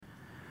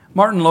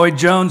Martin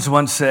Lloyd-Jones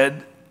once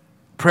said,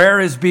 "Prayer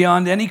is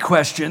beyond any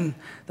question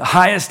the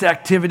highest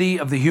activity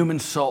of the human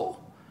soul.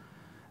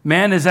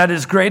 Man is at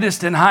his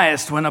greatest and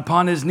highest when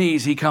upon his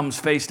knees he comes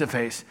face to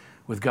face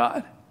with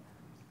God."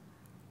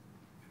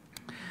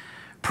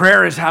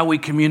 Prayer is how we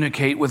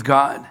communicate with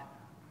God.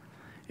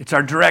 It's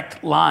our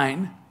direct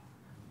line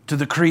to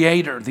the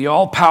Creator, the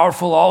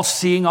all-powerful,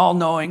 all-seeing,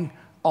 all-knowing,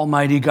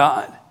 almighty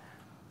God.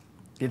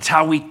 It's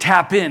how we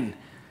tap in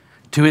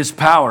to His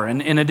power.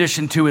 And in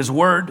addition to His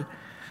word,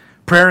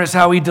 prayer is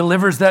how He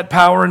delivers that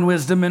power and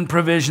wisdom and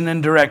provision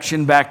and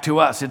direction back to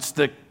us. It's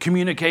the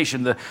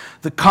communication,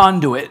 the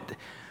conduit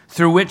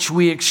through which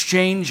we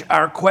exchange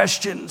our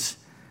questions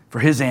for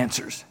His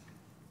answers,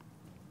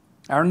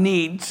 our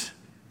needs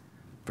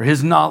for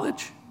His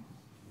knowledge,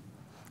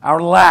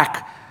 our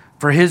lack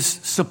for His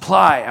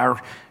supply,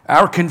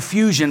 our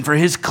confusion for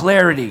His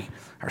clarity,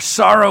 our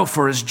sorrow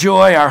for His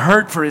joy, our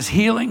hurt for His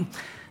healing,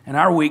 and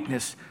our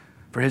weakness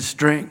for His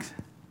strength.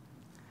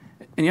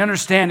 And you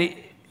understand,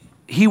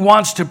 He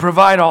wants to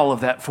provide all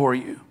of that for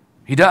you.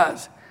 He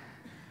does.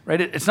 Right?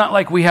 It's not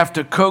like we have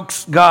to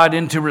coax God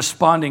into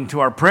responding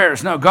to our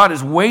prayers. No, God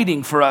is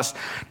waiting for us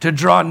to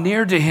draw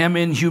near to Him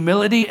in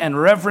humility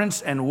and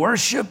reverence and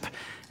worship,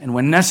 and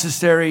when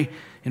necessary,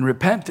 in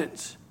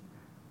repentance.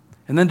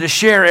 And then to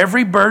share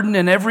every burden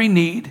and every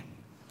need,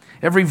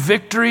 every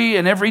victory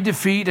and every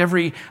defeat,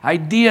 every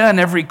idea and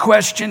every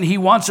question. He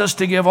wants us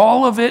to give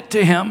all of it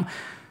to Him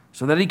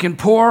so that He can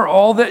pour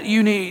all that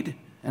you need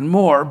and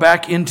more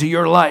back into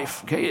your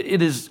life. Okay?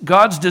 It is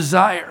God's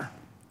desire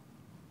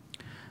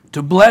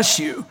to bless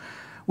you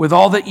with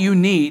all that you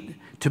need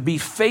to be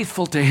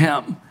faithful to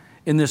Him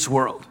in this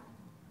world.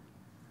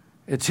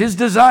 It's His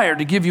desire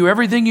to give you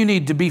everything you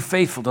need to be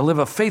faithful, to live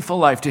a faithful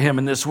life to Him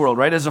in this world,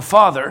 right? As a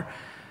father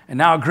and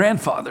now a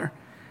grandfather,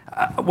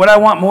 what I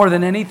want more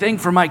than anything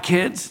for my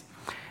kids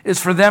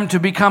is for them to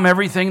become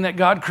everything that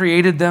God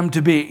created them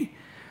to be.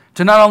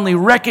 To not only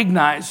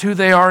recognize who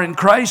they are in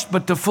Christ,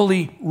 but to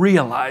fully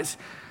realize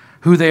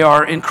who they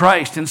are in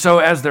Christ. And so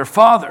as their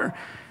father,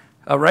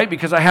 right,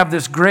 because I have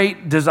this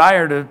great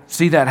desire to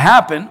see that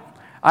happen,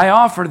 I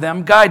offer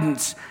them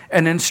guidance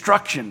and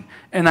instruction,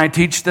 and I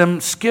teach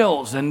them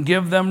skills and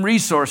give them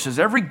resources.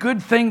 Every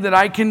good thing that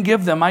I can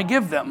give them, I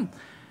give them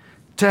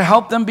to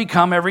help them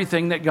become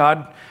everything that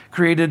God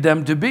created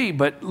them to be.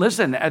 But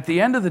listen, at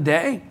the end of the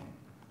day,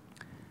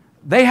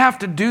 they have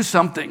to do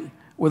something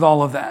with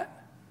all of that.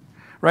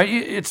 Right?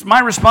 It's my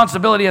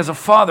responsibility as a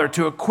father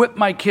to equip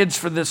my kids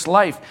for this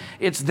life.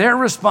 It's their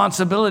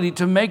responsibility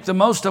to make the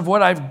most of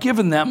what I've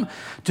given them,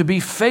 to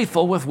be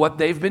faithful with what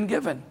they've been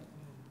given.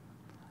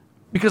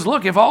 Because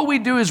look, if all we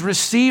do is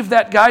receive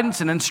that guidance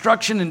and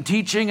instruction and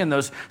teaching and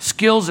those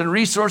skills and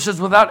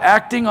resources without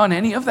acting on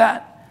any of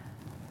that,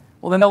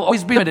 well, then they'll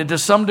always be limited to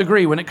some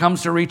degree when it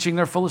comes to reaching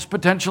their fullest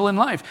potential in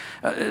life.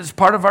 It's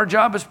part of our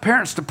job as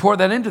parents to pour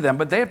that into them,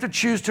 but they have to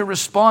choose to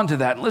respond to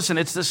that. Listen,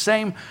 it's the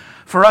same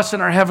for us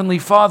and our Heavenly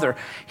Father.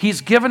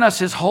 He's given us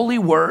His holy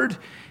word,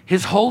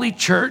 His holy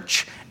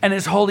church, and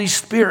His Holy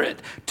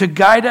Spirit to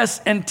guide us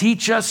and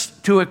teach us,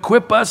 to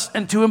equip us,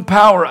 and to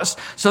empower us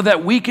so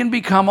that we can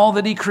become all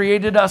that He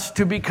created us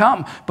to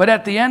become. But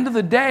at the end of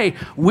the day,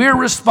 we're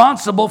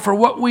responsible for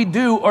what we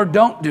do or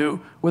don't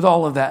do with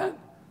all of that.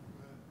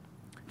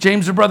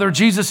 James, the brother of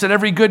Jesus, said,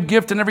 "Every good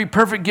gift and every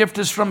perfect gift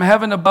is from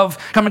heaven above,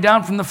 coming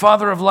down from the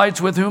Father of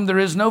lights, with whom there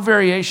is no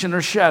variation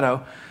or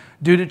shadow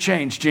due to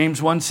change."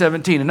 James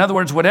 1:17. In other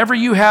words, whatever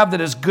you have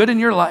that is good in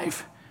your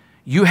life,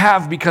 you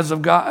have because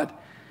of God.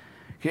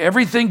 Okay,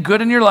 everything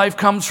good in your life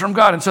comes from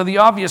God. And so the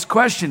obvious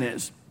question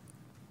is,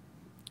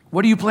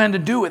 what do you plan to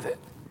do with it?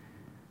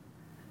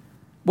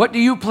 What do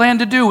you plan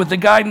to do with the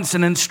guidance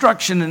and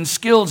instruction and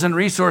skills and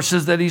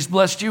resources that He's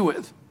blessed you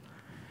with?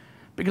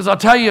 Because I'll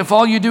tell you, if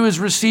all you do is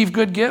receive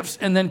good gifts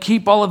and then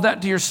keep all of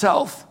that to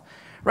yourself,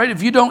 right?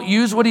 If you don't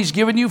use what He's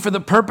given you for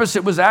the purpose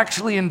it was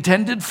actually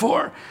intended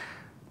for,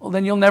 well,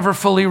 then you'll never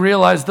fully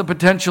realize the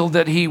potential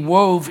that He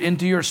wove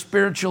into your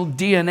spiritual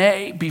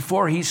DNA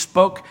before He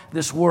spoke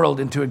this world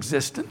into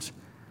existence.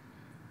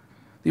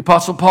 The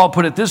Apostle Paul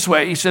put it this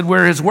way. He said,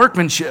 "We're His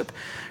workmanship,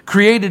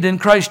 created in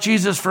Christ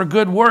Jesus for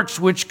good works,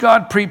 which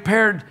God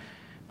prepared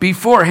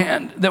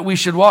beforehand that we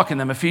should walk in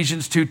them."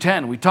 Ephesians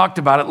 2:10. We talked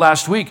about it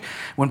last week.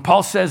 When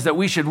Paul says that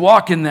we should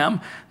walk in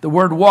them, the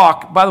word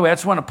walk, by the way,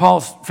 that's one of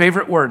Paul's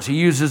favorite words. He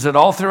uses it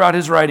all throughout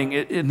his writing.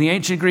 In the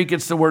ancient Greek,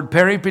 it's the word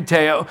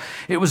peripateo.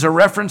 It was a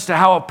reference to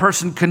how a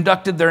person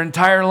conducted their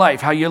entire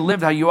life, how you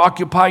lived, how you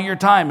occupy your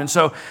time. And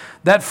so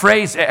that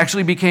phrase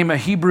actually became a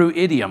Hebrew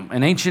idiom,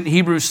 an ancient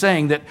Hebrew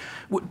saying that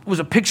was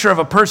a picture of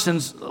a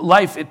person's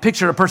life. It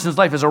pictured a person's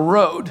life as a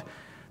road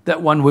that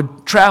one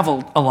would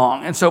travel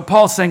along. And so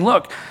Paul's saying,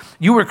 look,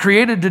 You were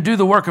created to do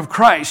the work of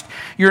Christ.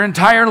 Your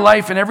entire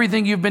life and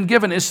everything you've been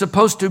given is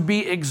supposed to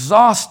be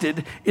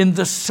exhausted in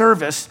the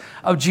service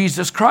of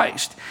Jesus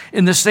Christ.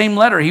 In the same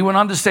letter, he went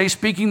on to say,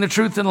 speaking the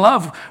truth in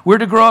love, we're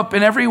to grow up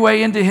in every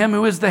way into him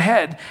who is the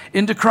head,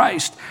 into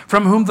Christ,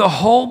 from whom the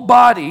whole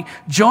body,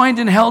 joined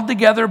and held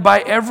together by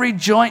every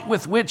joint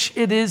with which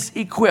it is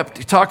equipped.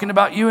 He's talking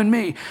about you and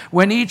me.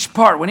 When each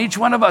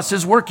one of us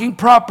is working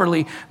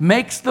properly,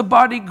 makes the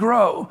body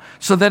grow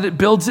so that it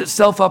builds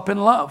itself up in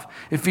love.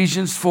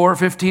 Ephesians 4:15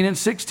 and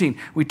 16.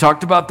 We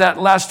talked about that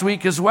last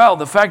week as well.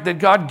 The fact that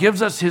God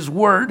gives us his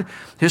word,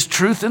 his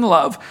truth and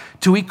love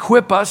to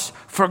equip us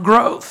for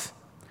growth.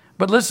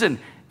 But listen,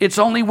 it's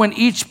only when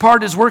each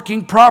part is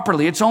working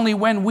properly, it's only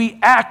when we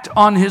act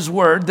on his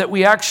word that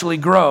we actually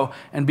grow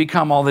and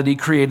become all that he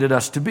created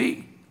us to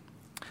be.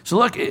 So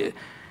look,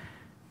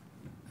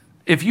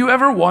 if you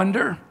ever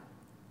wonder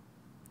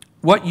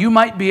what you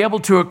might be able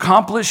to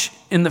accomplish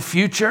in the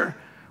future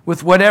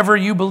with whatever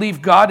you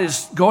believe God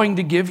is going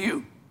to give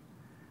you,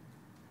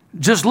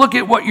 just look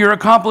at what you're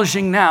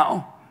accomplishing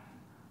now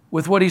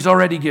with what he's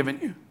already given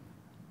you.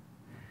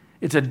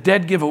 It's a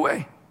dead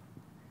giveaway.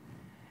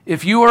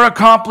 If you are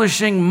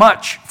accomplishing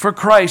much for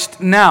Christ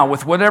now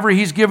with whatever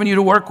he's given you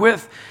to work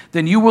with,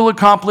 then you will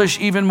accomplish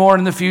even more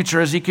in the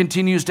future as he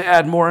continues to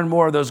add more and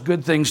more of those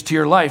good things to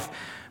your life.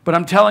 But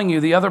I'm telling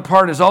you, the other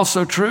part is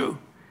also true.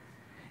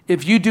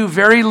 If you do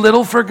very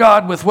little for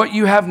God with what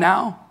you have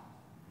now,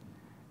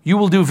 you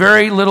will do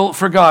very little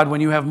for God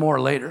when you have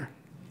more later.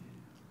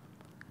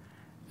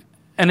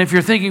 And if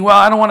you're thinking, well,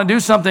 I don't want to do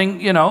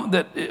something,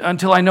 that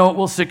until I know it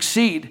will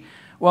succeed.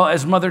 Well,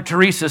 as Mother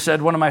Teresa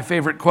said, one of my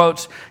favorite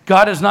quotes,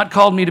 God has not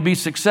called me to be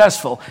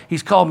successful.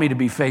 He's called me to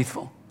be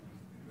faithful.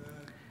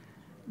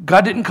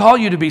 God didn't call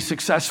you to be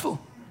successful.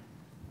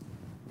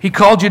 He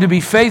called you to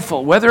be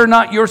faithful. Whether or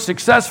not you're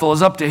successful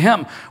is up to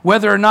him.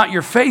 Whether or not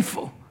you're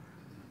faithful,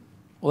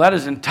 well, that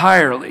is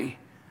entirely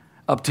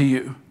up to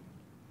you.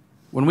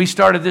 When we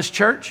started this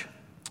church,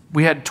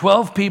 we had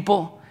 12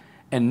 people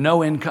and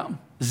no income,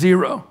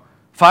 0.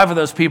 5 of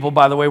those people,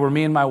 by the way, were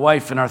me and my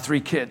wife and our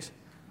 3 kids.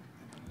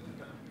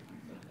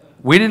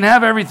 We didn't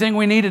have everything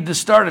we needed to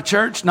start a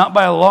church, not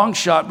by a long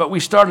shot, but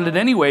we started it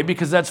anyway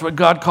because that's what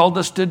God called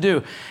us to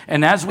do.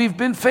 And as we've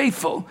been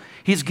faithful,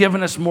 he's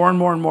given us more and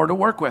more and more to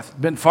work with.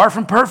 Been far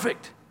from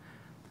perfect,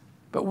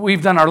 but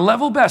we've done our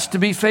level best to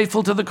be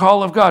faithful to the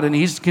call of God, and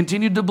he's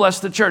continued to bless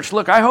the church.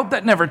 Look, I hope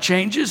that never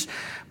changes,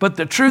 but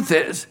the truth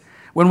is,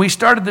 when we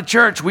started the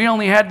church, we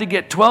only had to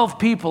get 12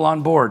 people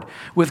on board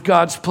with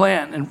God's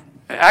plan. And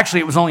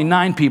actually, it was only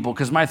 9 people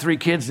because my 3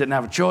 kids didn't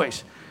have a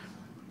choice.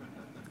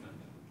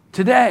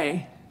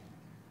 Today,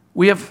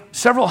 we have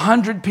several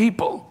hundred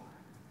people.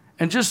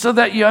 And just so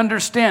that you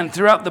understand,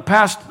 throughout the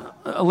past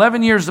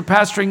 11 years of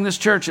pastoring this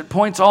church, at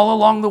points all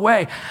along the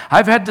way,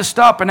 I've had to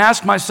stop and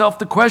ask myself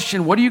the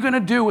question, what are you going to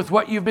do with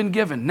what you've been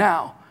given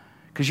now?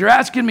 Because you're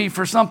asking me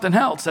for something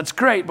else. That's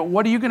great, but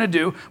what are you going to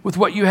do with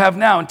what you have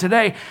now? And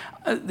today,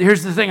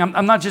 here's the thing.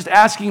 I'm not just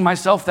asking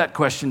myself that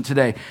question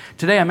today.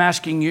 Today, I'm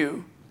asking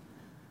you,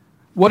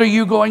 what are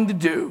you going to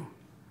do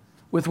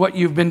with what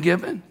you've been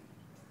given?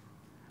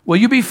 Will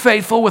you be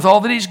faithful with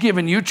all that he's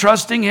given you,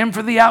 trusting him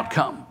for the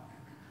outcome?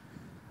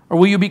 Or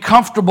will you be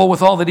comfortable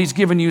with all that he's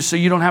given you so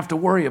you don't have to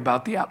worry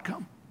about the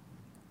outcome?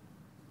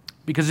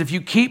 Because if you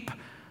keep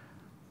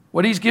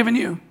what he's given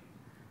you,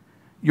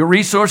 your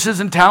resources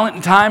and talent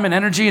and time and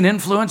energy and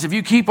influence, if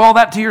you keep all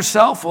that to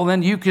yourself, well,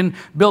 then you can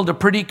build a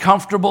pretty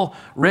comfortable,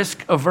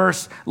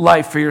 risk-averse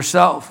life for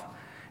yourself.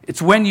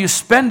 It's when you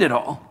spend it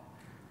all,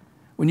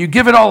 when you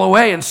give it all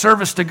away in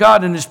service to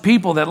God and his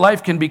people, that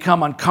life can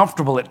become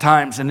uncomfortable at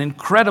times and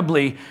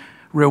incredibly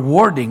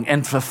rewarding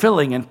and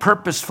fulfilling and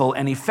purposeful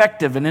and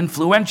effective and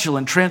influential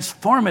and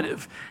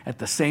transformative at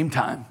the same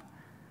time.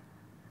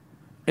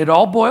 It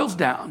all boils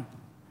down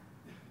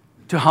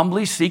to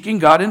humbly seeking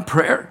God in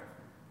prayer.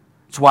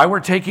 It's why we're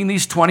taking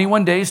these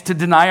 21 days to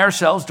deny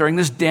ourselves during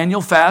this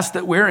Daniel fast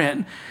that we're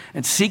in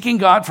and seeking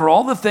God for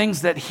all the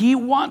things that he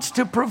wants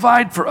to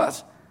provide for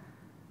us.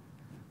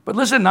 But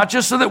listen, not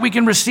just so that we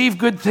can receive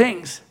good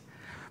things,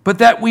 but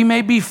that we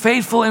may be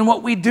faithful in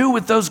what we do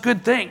with those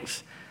good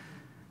things.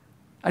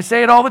 I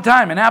say it all the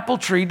time, an apple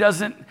tree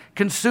doesn't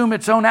consume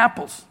its own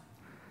apples.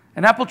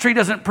 An apple tree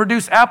doesn't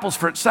produce apples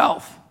for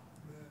itself.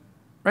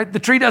 Right? The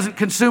tree doesn't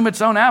consume its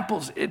own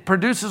apples. It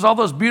produces all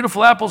those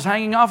beautiful apples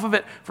hanging off of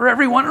it for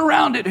everyone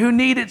around it who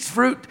need its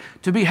fruit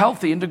to be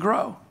healthy and to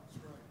grow.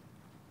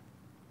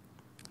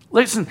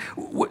 Listen,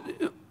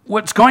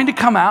 what's going to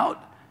come out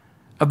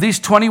of these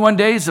 21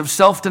 days of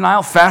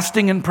self-denial,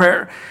 fasting, and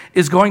prayer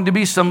is going to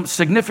be some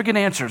significant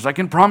answers. I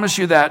can promise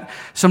you that.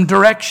 Some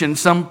direction,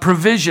 some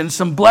provision,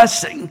 some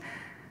blessing.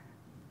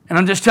 And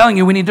I'm just telling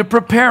you, we need to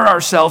prepare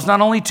ourselves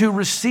not only to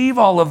receive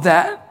all of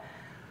that,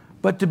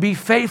 but to be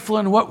faithful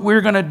in what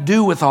we're going to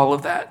do with all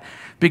of that.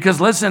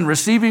 Because listen,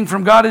 receiving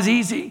from God is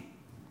easy.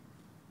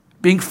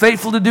 Being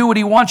faithful to do what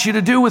he wants you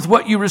to do with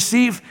what you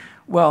receive,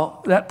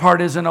 well, that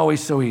part isn't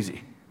always so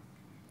easy.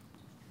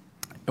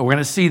 And we're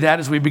going to see that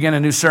as we begin a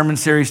new sermon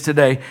series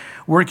today,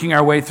 working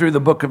our way through the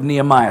book of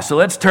Nehemiah. So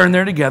let's turn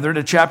there together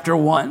to chapter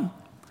 1.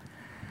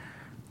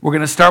 We're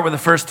going to start with the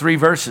first 3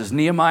 verses,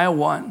 Nehemiah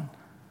 1,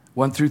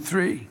 1 through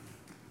 3.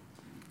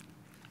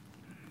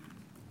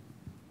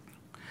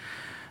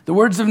 The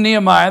words of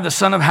Nehemiah, the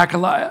son of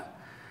Hakaliah.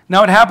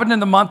 Now it happened in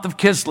the month of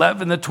Kislev,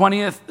 in the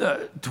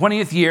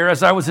 20th year,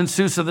 as I was in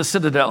Susa, the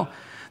citadel,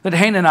 that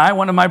Hanani,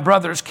 one of my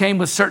brothers, came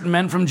with certain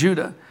men from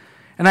Judah.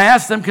 And I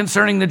asked them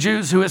concerning the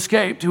Jews who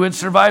escaped, who had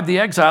survived the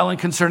exile, and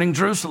concerning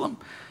Jerusalem.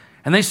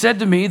 And they said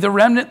to me, the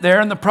remnant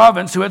there in the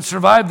province who had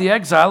survived the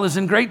exile is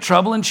in great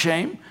trouble and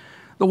shame.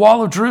 The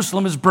wall of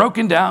Jerusalem is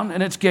broken down,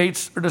 and its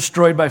gates are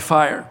destroyed by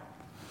fire.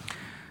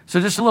 So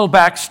just a little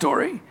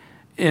backstory.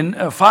 In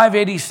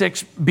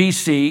 586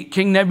 BC,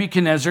 King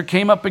Nebuchadnezzar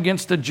came up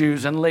against the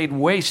Jews and laid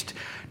waste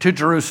to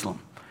Jerusalem,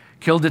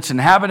 killed its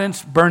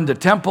inhabitants, burned the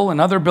temple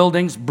and other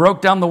buildings,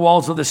 broke down the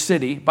walls of the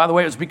city. By the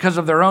way, it was because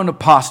of their own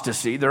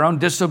apostasy, their own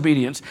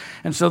disobedience,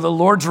 and so the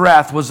Lord's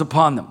wrath was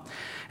upon them.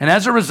 And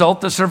as a result,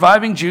 the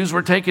surviving Jews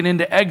were taken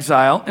into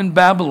exile in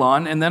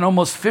Babylon, and then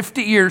almost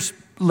 50 years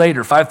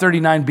later,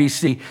 539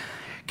 BC,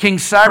 King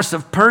Cyrus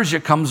of Persia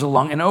comes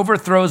along and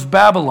overthrows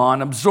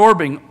Babylon,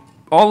 absorbing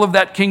all of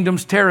that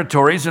kingdom's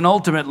territories, and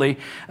ultimately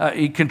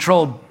he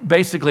controlled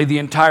basically the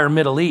entire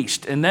Middle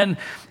East. And then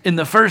in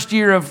the first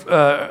year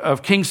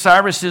of King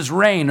Cyrus's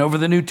reign over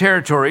the new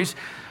territories,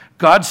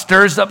 God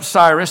stirs up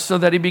Cyrus so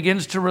that he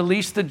begins to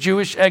release the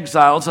Jewish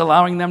exiles,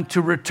 allowing them to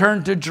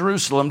return to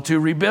Jerusalem to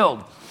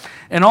rebuild.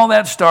 And all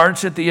that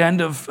starts at the end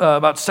of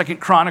about 2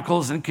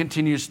 Chronicles and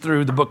continues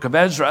through the book of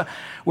Ezra,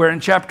 where in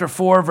chapter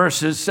 4,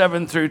 verses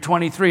 7 through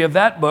 23 of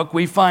that book,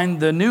 we find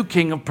the new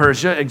king of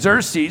Persia,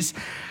 Xerxes,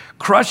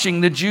 crushing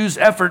the Jews'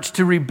 efforts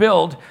to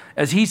rebuild,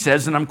 as he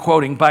says, and I'm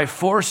quoting, by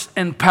force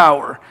and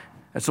power.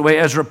 That's the way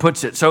Ezra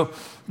puts it. So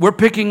we're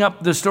picking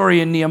up the story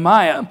in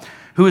Nehemiah,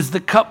 who is the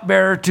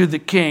cupbearer to the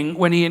king,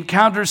 when he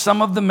encounters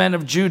some of the men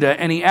of Judah,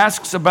 and he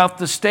asks about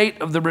the state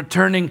of the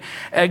returning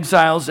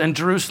exiles and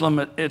Jerusalem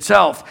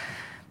itself.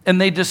 And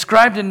they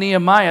described in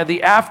Nehemiah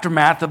the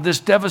aftermath of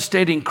this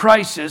devastating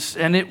crisis,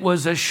 and it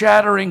was a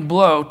shattering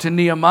blow to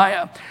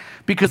Nehemiah,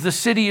 because the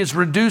city is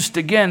reduced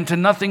again to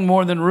nothing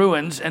more than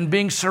ruins, and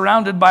being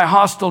surrounded by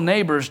hostile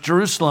neighbors,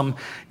 Jerusalem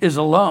is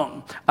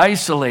alone,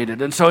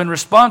 isolated. And so in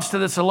response to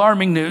this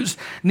alarming news,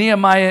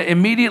 Nehemiah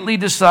immediately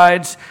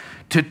decides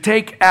to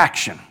take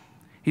action.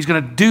 He's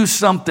going to do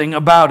something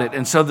about it.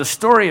 And so the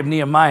story of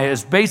Nehemiah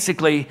is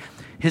basically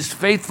his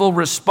faithful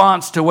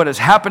response to what has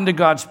happened to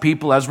God's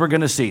people, as we're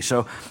going to see.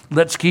 So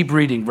let's keep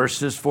reading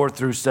verses 4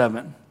 through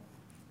 7.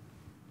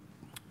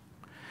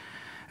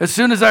 As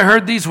soon as I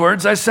heard these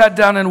words, I sat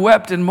down and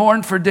wept and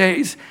mourned for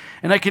days,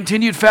 and I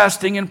continued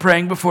fasting and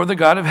praying before the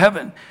God of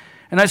heaven.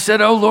 And I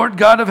said, O Lord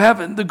God of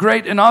heaven, the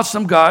great and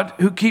awesome God,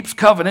 who keeps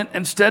covenant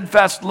and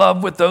steadfast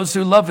love with those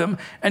who love him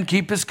and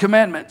keep his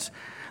commandments,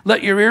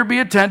 let your ear be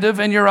attentive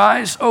and your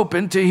eyes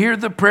open to hear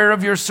the prayer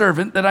of your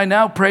servant, that I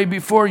now pray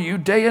before you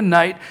day and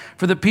night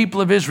for the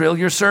people of Israel,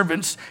 your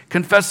servants,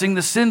 confessing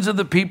the sins of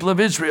the people of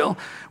Israel,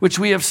 which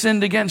we have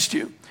sinned against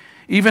you.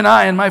 Even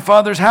I and my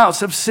father's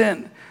house have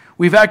sinned.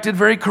 We've acted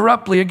very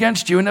corruptly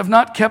against you and have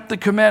not kept the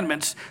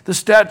commandments, the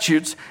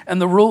statutes,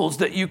 and the rules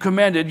that you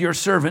commanded your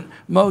servant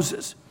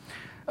Moses.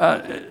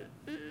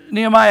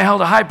 Nehemiah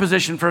held a high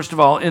position, first of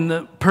all, in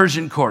the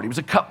Persian court. He was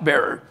a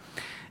cupbearer.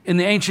 In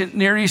the ancient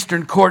Near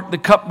Eastern court, the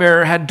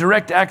cupbearer had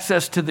direct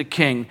access to the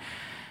king,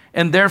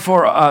 and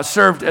therefore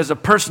served as a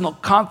personal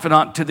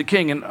confidant to the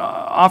king, and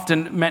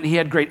often meant he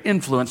had great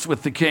influence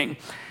with the king.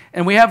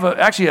 And we have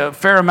actually a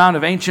fair amount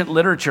of ancient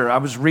literature. I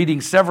was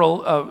reading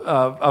several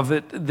of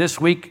it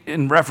this week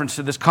in reference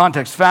to this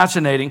context.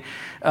 Fascinating,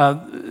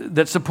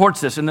 that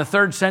supports this. In the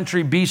 3rd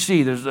century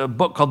BC, there's a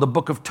book called the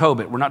Book of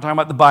Tobit. We're not talking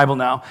about the Bible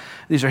now.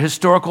 These are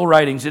historical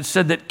writings. It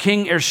said that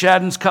King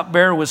Esarhaddon's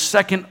cupbearer was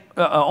second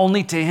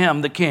only to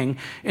him, the king,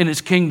 in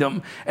his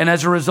kingdom. And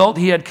as a result,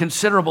 he had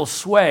considerable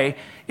sway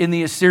in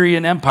the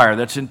Assyrian Empire.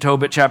 That's in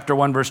Tobit chapter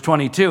 1, verse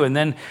 22. And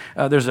then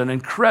there's an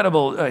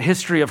incredible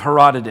history of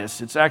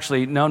Herodotus. It's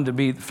actually known to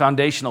be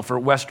foundational for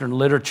Western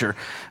literature.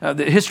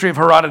 The history of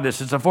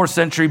Herodotus, it's a 4th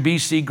century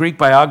BC Greek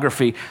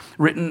biography.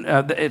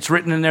 It's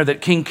written in there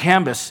that King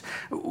Cambus,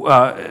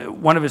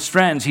 one of his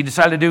friends, he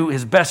decided to do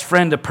his best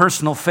friend a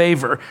personal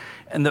favor.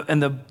 And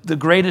the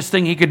greatest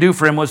thing he could do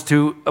for him was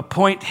to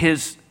appoint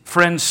his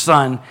friend's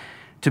son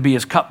to be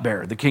his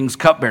cupbearer, the king's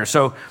cupbearer.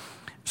 So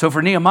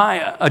for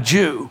Nehemiah, a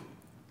Jew,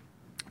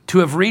 to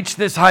have reached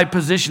this high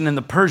position in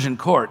the Persian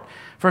court,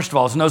 first of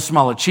all, is no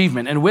small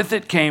achievement. And with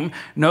it came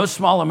no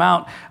small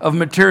amount of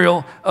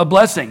material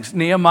blessings.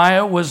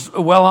 Nehemiah was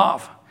well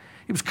off.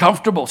 He was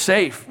comfortable,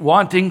 safe,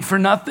 wanting for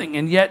nothing.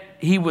 And yet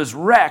he was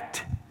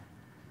wrecked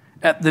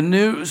at the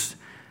news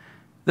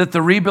that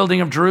the rebuilding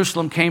of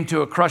Jerusalem came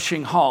to a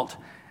crushing halt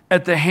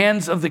at the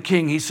hands of the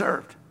king he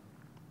served.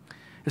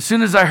 As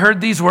soon as I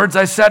heard these words,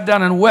 I sat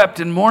down and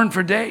wept and mourned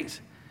for days.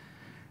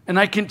 And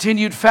I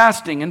continued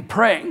fasting and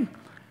praying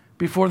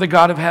before the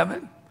God of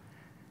heaven.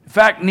 In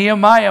fact,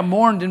 Nehemiah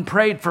mourned and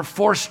prayed for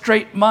 4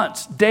 straight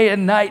months, day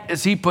and night,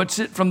 as he puts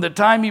it, from the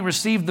time he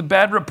received the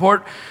bad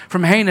report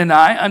from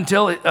Hanani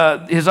until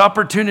his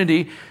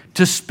opportunity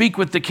to speak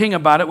with the king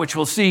about it, which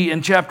we'll see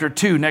in chapter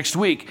 2 next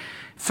week.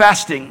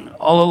 Fasting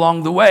all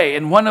along the way.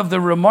 And one of the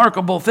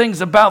remarkable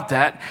things about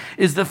that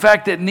is the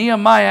fact that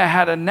Nehemiah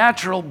had a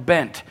natural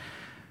bent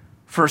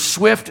for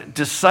swift,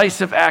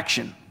 decisive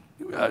action.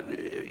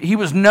 He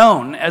was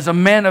known as a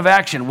man of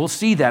action. We'll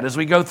see that as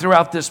we go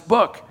throughout this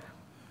book.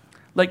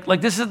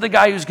 Like this is the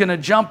guy who's going to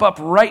jump up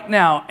right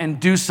now and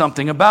do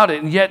something about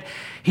it. And yet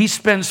he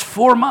spends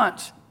 4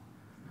 months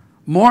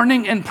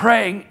mourning and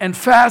praying and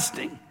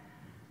fasting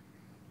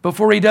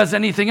before he does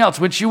anything else,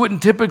 which you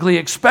wouldn't typically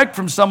expect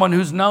from someone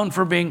who's known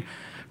for being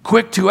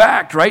quick to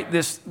act, right?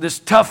 This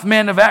tough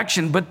man of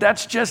action, but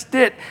that's just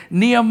it.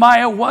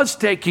 Nehemiah was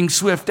taking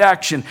swift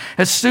action.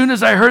 As soon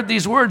as I heard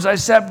these words, I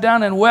sat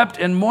down and wept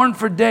and mourned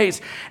for days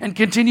and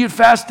continued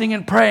fasting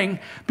and praying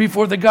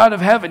before the God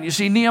of heaven. You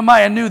see,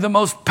 Nehemiah knew the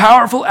most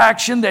powerful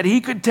action that he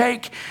could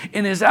take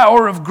in his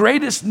hour of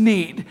greatest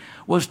need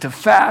was to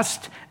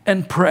fast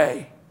and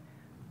pray.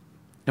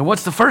 And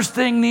what's the first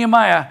thing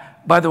Nehemiah,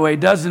 by the way,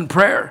 does in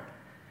prayer?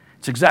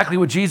 It's exactly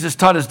what Jesus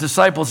taught his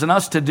disciples and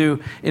us to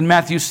do in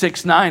Matthew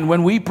 6:9.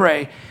 When we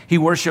pray, he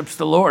worships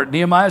the Lord.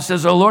 Nehemiah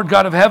says, O Lord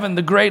God of heaven,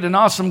 the great and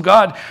awesome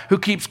God who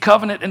keeps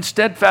covenant and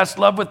steadfast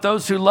love with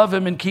those who love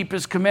him and keep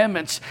his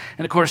commandments.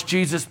 And of course,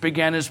 Jesus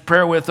began his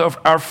prayer with,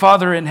 Our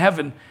Father in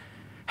heaven,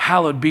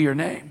 hallowed be your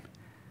name.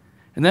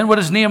 And then what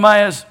does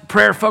Nehemiah's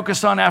prayer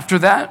focus on after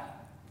that?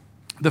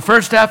 The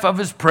first half of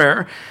his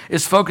prayer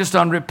is focused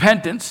on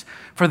repentance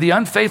for the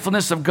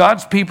unfaithfulness of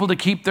God's people to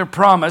keep their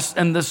promise.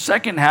 And the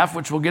second half,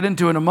 which we'll get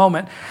into in a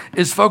moment,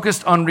 is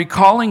focused on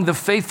recalling the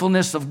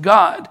faithfulness of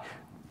God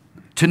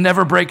to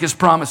never break his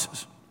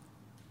promises.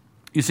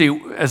 You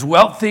see, as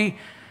wealthy,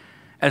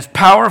 as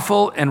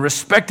powerful and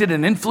respected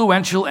and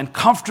influential and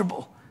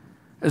comfortable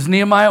as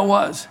Nehemiah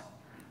was,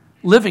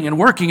 living and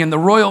working in the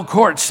royal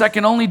court,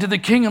 second only to the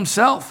king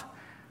himself,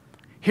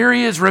 here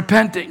he is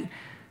repenting.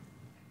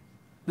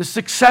 The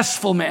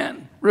successful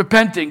man,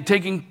 repenting,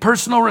 taking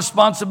personal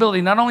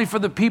responsibility, not only for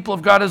the people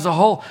of God as a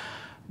whole,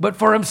 but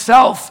for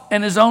himself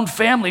and his own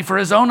family, for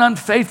his own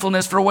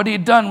unfaithfulness, for what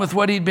he'd done with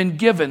what he'd been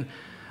given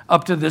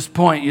up to this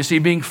point. You see,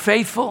 being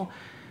faithful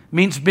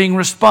means being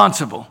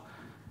responsible.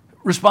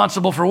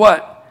 Responsible for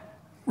what?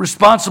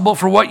 Responsible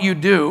for what you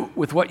do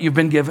with what you've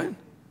been given.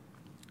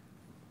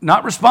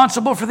 Not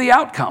responsible for the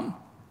outcome.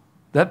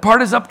 That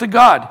part is up to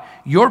God.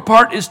 Your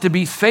part is to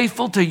be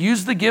faithful to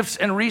use the gifts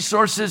and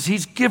resources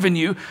he's given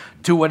you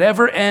to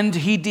whatever end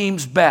he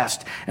deems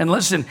best. And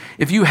listen,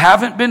 if you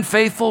haven't been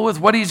faithful with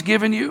what he's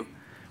given you,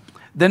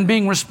 then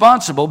being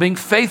responsible, being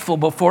faithful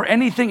before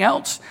anything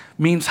else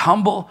means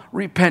humble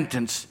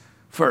repentance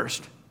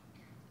first.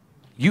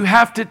 You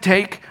have to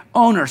take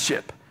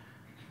ownership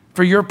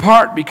for your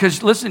part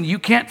because, listen, you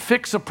can't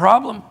fix a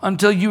problem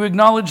until you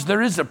acknowledge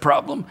there is a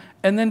problem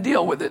and then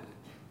deal with it.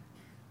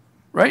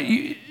 Right?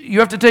 You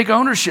have to take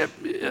ownership.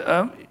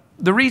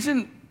 The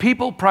reason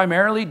people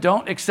primarily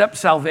don't accept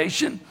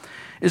salvation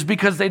is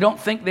because they don't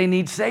think they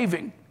need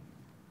saving.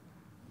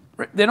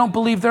 Right? They don't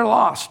believe they're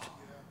lost.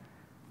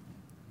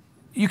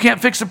 You can't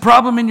fix a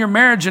problem in your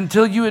marriage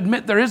until you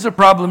admit there is a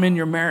problem in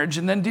your marriage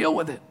and then deal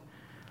with it.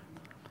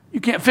 You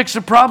can't fix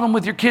a problem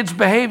with your kids'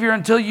 behavior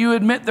until you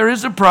admit there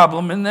is a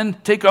problem and then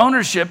take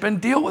ownership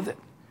and deal with it.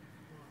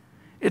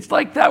 It's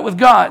like that with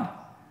God.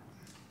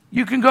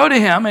 You can go to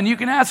him and you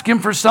can ask him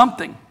for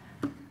something.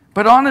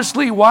 But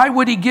honestly, why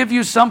would he give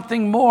you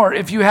something more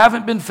if you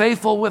haven't been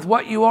faithful with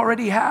what you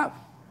already have?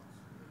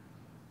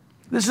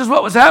 This is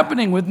what was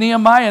happening with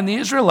Nehemiah and the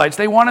Israelites.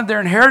 They wanted their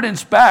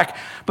inheritance back,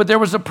 but there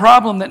was a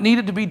problem that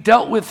needed to be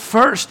dealt with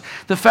first.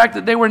 The fact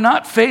that they were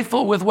not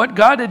faithful with what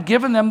God had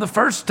given them the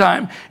first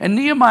time. And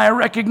Nehemiah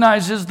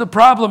recognizes the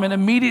problem and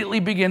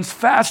immediately begins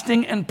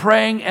fasting and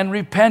praying and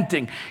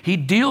repenting. He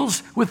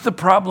deals with the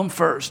problem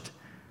first.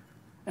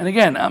 And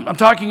again, I'm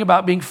talking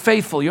about being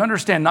faithful. You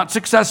understand, not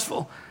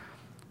successful.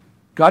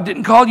 God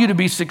didn't call you to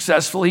be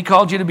successful. He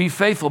called you to be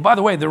faithful. By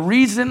the way, the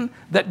reason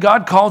that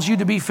God calls you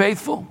to be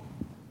faithful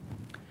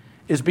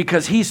is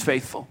because he's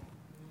faithful.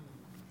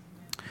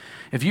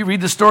 If you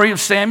read the story of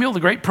Samuel, the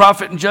great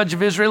prophet and judge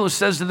of Israel, who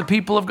says to the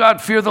people of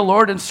God, fear the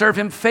Lord and serve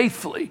him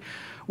faithfully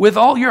with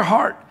all your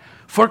heart.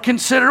 For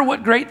consider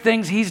what great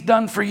things he's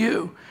done for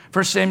you.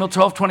 1 Samuel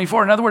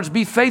 12:24. In other words,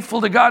 be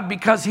faithful to God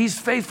because he's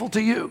faithful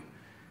to you.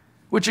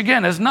 Which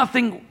again has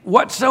nothing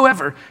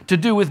whatsoever to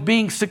do with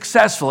being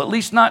successful, at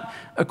least not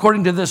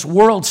according to this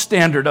world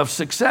standard of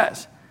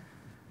success.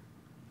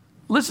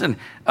 Listen,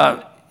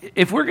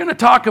 if we're going to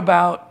talk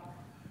about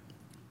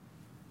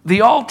the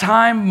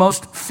all-time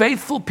most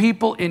faithful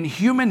people in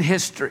human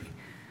history,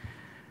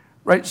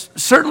 right?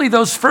 Certainly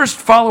those first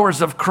followers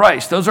of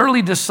Christ, those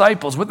early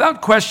disciples,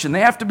 without question,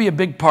 they have to be a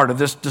big part of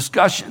this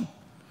discussion.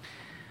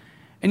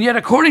 And yet,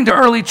 according to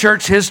early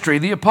church history,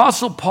 the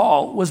Apostle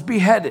Paul was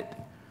beheaded.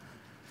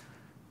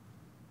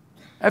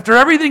 After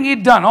everything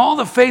he'd done, all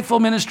the faithful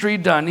ministry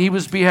he'd done, he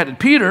was beheaded.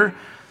 Peter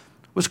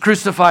was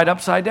crucified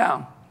upside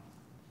down.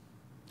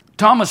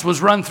 Thomas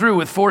was run through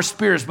with 4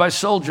 spears by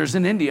soldiers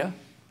in India.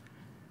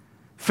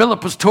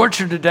 Philip was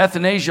tortured to death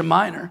in Asia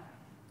Minor.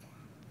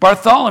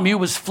 Bartholomew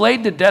was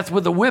flayed to death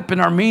with a whip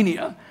in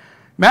Armenia.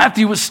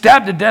 Matthew was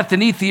stabbed to death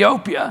in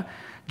Ethiopia.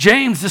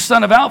 James, the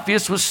son of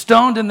Alphaeus, was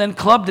stoned and then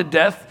clubbed to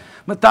death.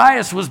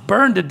 Matthias was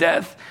burned to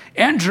death.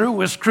 Andrew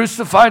was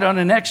crucified on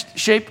an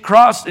X-shaped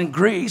cross in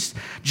Greece.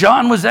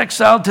 John was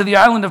exiled to the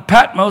island of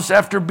Patmos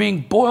after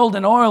being boiled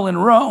in oil in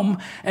Rome.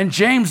 And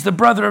James, the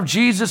brother of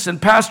Jesus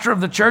and pastor of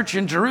the church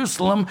in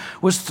Jerusalem,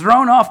 was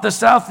thrown off the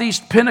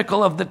southeast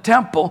pinnacle of the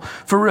temple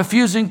for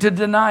refusing to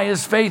deny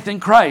his faith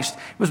in Christ.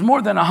 It was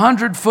more than a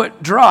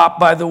 100-foot drop,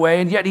 by the way,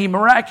 and yet he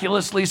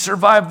miraculously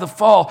survived the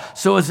fall,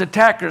 so his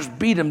attackers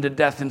beat him to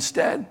death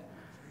instead.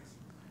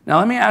 Now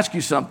let me ask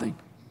you something.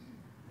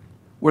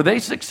 Were they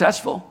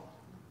successful?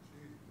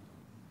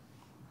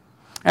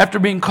 After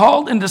being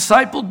called and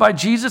discipled by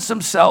Jesus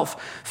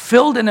himself,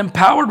 filled and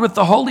empowered with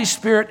the Holy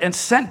Spirit, and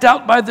sent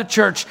out by the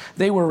church,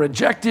 they were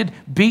rejected,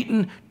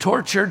 beaten,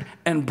 tortured,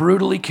 and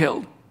brutally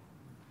killed.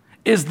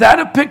 Is that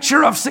a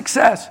picture of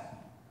success?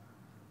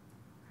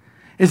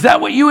 Is that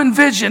what you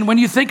envision when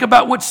you think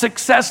about what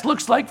success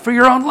looks like for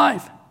your own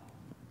life?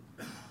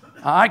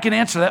 I can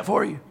answer that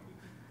for you.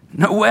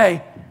 No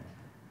way.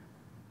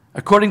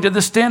 According to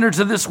the standards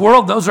of this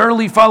world, those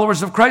early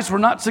followers of Christ were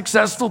not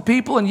successful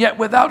people, and yet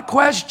without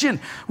question,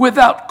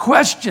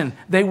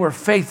 they were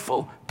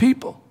faithful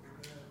people.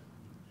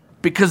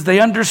 Because they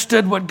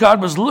understood what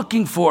God was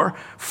looking for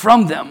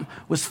from them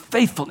was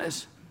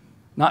faithfulness,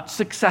 not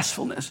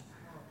successfulness.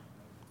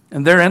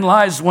 And therein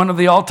lies one of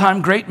the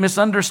all-time great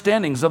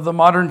misunderstandings of the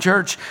modern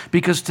church,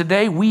 because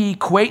today we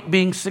equate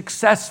being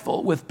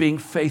successful with being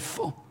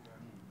faithful.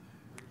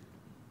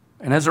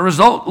 And as a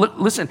result,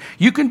 listen,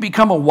 you can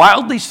become a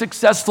wildly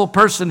successful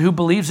person who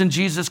believes in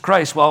Jesus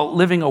Christ while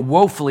living a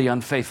woefully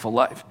unfaithful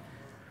life.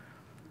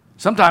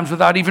 Sometimes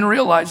without even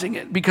realizing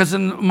it, because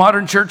in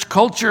modern church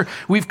culture,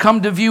 we've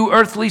come to view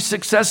earthly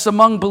success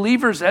among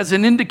believers as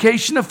an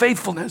indication of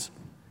faithfulness.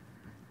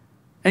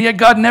 And yet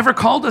God never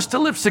called us to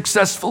live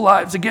successful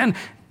lives. Again,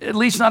 at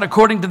least not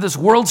according to this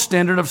world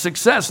standard of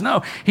success.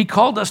 No, he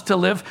called us to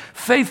live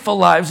faithful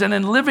lives. And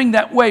in living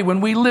that way,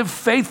 when we live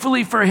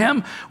faithfully for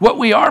him, what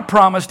we are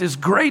promised is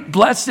great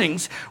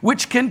blessings,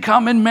 which can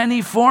come in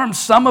many forms,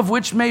 some of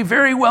which may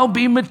very well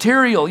be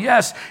material,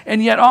 yes,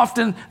 and yet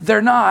often they're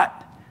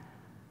not,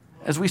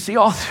 as we see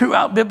all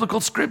throughout biblical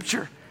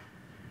scripture.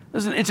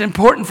 Listen, it's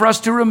important for us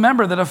to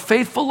remember that a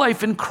faithful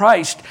life in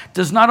Christ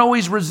does not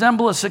always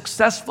resemble a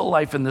successful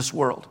life in this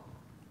world.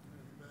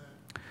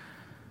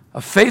 A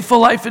faithful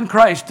life in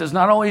Christ does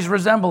not always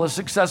resemble a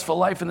successful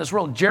life in this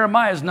world.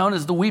 Jeremiah is known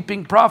as the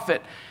weeping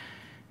prophet.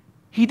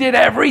 He did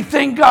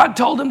everything God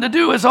told him to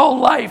do his whole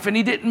life, and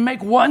he didn't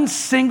make one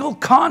single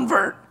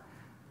convert.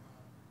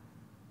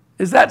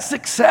 Is that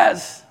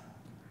success?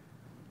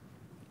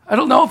 I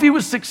don't know if he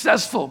was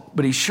successful,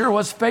 but he sure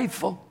was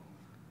faithful.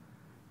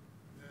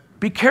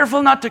 Be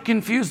careful not to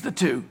confuse the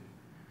two,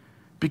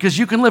 because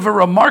you can live a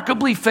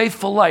remarkably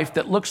faithful life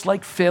that looks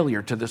like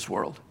failure to this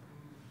world.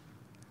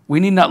 We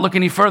need not look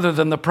any further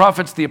than the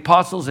prophets, the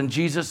apostles, and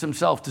Jesus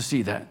himself to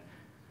see that.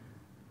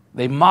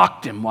 They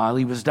mocked him while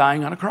he was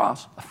dying on a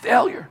cross. A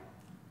failure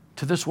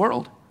to this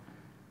world.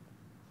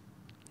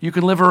 You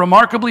can live a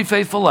remarkably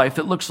faithful life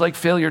that looks like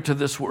failure to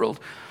this world.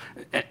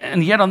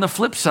 And yet on the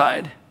flip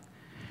side,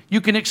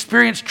 you can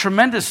experience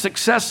tremendous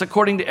success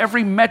according to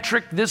every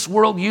metric this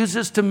world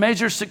uses to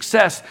measure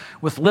success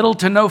with little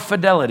to no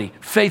fidelity,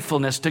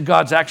 faithfulness to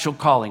God's actual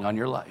calling on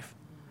your life.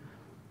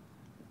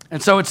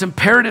 And so it's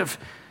imperative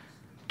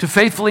to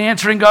faithfully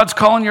answering God's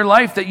call in your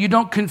life that you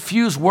don't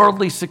confuse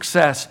worldly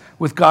success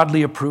with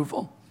godly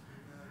approval.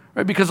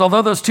 Right? Because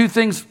although those two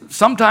things,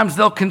 sometimes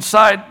they'll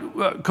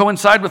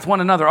coincide with one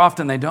another,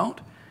 often they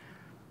don't.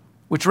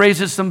 Which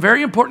raises some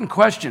very important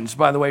questions,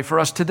 by the way,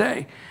 for us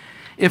today.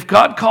 If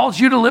God calls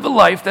you to live a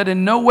life that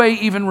in no way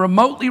even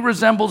remotely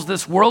resembles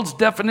this world's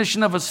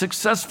definition of a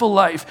successful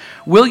life,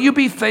 will you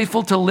be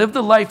faithful to live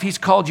the life he's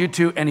called you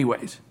to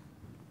anyways?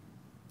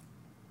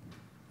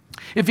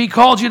 If he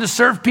called you to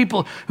serve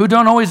people who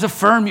don't always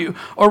affirm you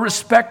or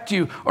respect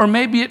you, or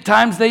maybe at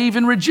times they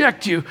even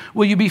reject you,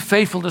 will you be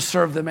faithful to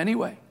serve them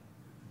anyway?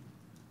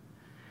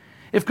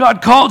 If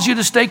God called you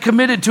to stay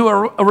committed to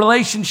a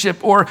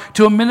relationship or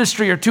to a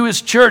ministry or to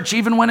his church,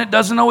 even when it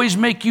doesn't always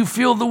make you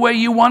feel the way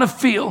you want to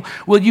feel,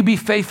 will you be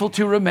faithful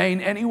to remain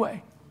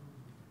anyway?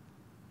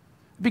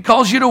 If he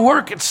calls you to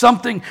work at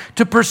something,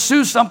 to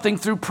pursue something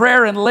through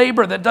prayer and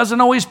labor that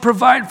doesn't always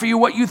provide for you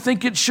what you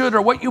think it should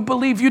or what you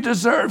believe you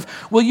deserve,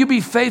 will you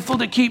be faithful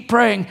to keep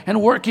praying and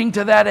working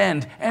to that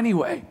end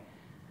anyway?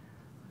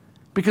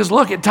 Because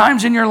look, at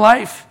times in your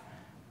life,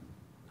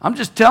 I'm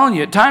just telling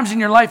you, at times in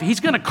your life, he's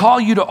going to call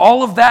you to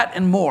all of that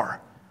and more.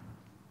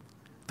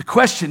 The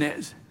question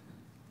is,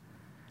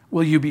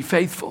 will you be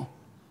faithful?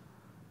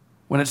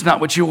 When it's not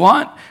what you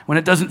want, when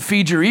it doesn't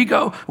feed your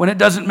ego, when it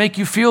doesn't make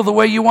you feel the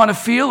way you want to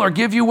feel or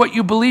give you what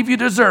you believe you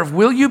deserve,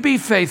 will you be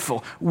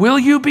faithful? Will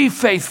you be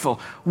faithful?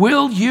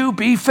 Will you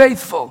be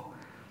faithful?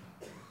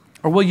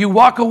 Or will you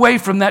walk away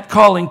from that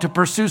calling to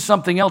pursue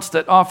something else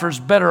that offers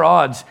better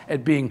odds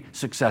at being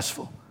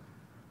successful?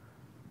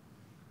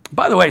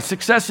 By the way,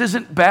 success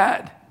isn't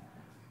bad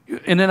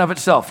in and of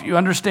itself. You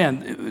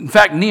understand. In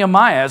fact,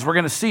 Nehemiah, as we're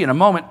going to see in a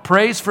moment,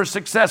 prays for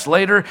success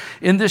later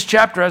in this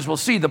chapter, as we'll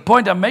see. The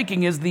point I'm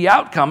making is the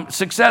outcome,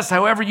 success,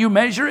 however you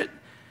measure it,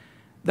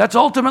 that's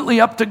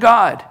ultimately up to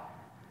God.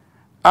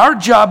 Our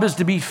job is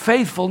to be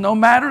faithful no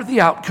matter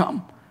the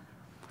outcome.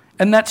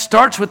 And that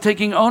starts with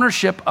taking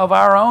ownership of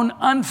our own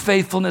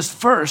unfaithfulness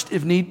first,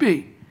 if need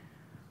be.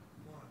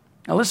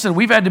 Now listen,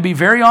 we've had to be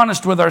very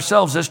honest with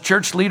ourselves as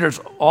church leaders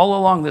all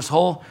along this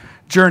whole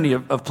journey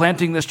of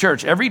planting this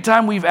church. Every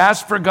time we've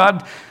asked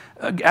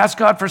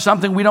God for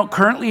something we don't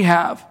currently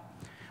have,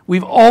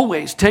 we've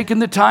always taken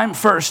the time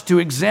first to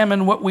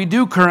examine what we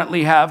do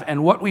currently have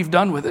and what we've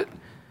done with it.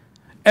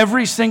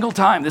 Every single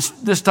time.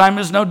 This time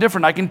is no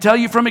different. I can tell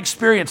you from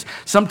experience,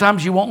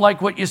 sometimes you won't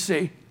like what you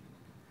see.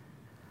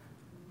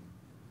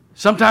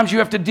 Sometimes you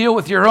have to deal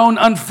with your own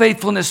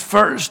unfaithfulness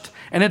first,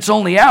 and it's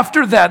only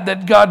after that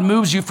that God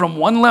moves you from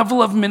one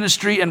level of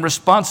ministry and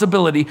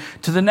responsibility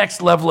to the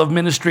next level of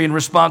ministry and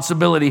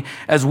responsibility,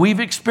 as we've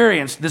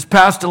experienced this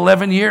past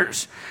 11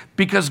 years,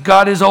 because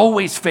God is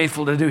always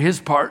faithful to do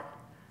his part.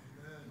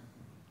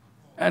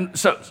 And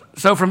so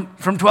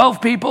from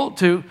 12 people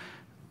to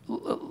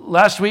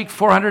last week,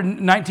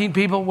 419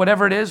 people,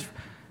 whatever it is,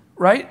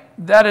 right?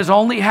 That has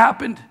only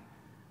happened.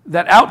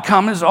 That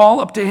outcome is all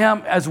up to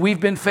him as we've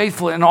been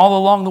faithful, and all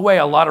along the way,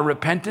 a lot of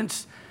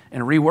repentance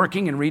and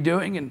reworking and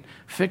redoing and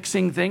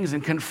fixing things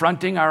and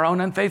confronting our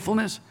own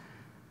unfaithfulness.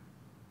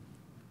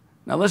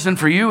 Now listen,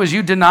 for you, as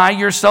you deny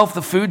yourself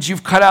the foods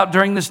you've cut out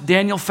during this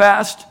Daniel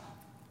fast,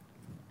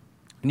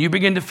 and you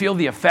begin to feel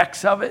the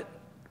effects of it,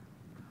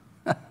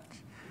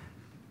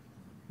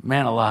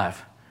 man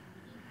alive.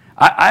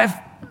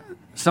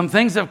 Some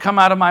things have come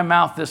out of my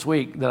mouth this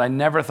week that I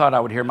never thought I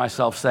would hear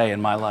myself say in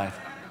my life.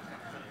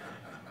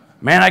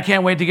 Man, I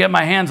can't wait to get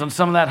my hands on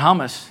some of that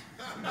hummus.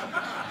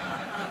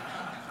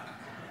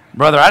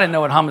 Brother, I didn't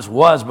know what hummus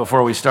was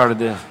before we started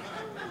this.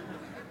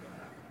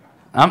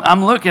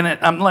 I'm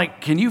like,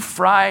 can you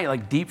fry,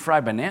 like deep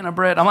fry banana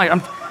bread?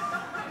 I'm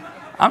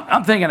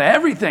thinking of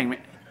everything,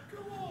 man.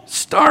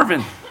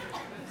 Starving.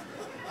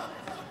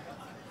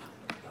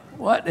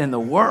 What in the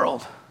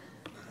world?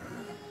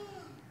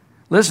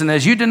 Listen,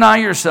 as you deny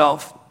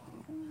yourself,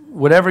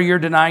 whatever you're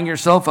denying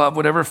yourself of,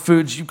 whatever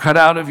foods you cut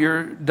out of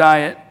your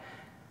diet,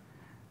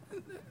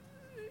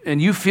 and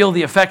you feel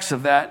the effects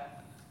of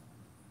that,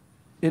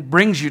 it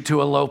brings you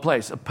to a low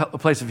place, a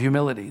place of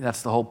humility.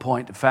 That's the whole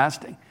point of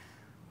fasting.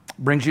 It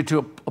brings you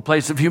to a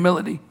place of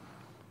humility.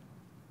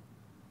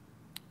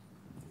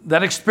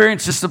 That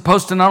experience is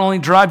supposed to not only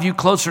drive you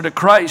closer to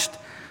Christ,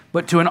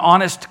 but to an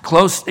honest,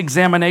 close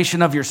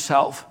examination of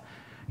yourself,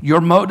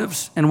 your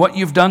motives, and what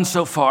you've done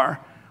so far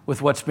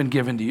with what's been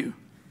given to you.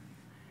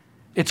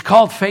 It's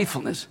called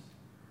faithfulness,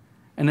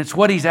 and it's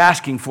what he's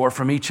asking for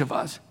from each of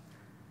us.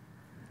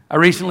 I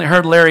recently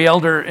heard Larry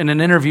Elder in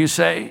an interview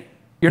say,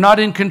 you're not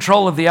in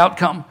control of the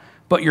outcome,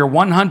 but you're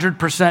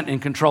 100% in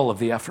control of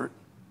the effort.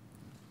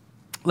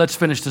 Let's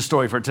finish the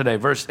story for today,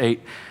 verse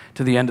 8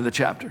 to the end of the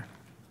chapter.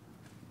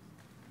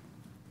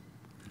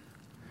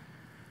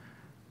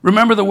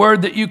 Remember the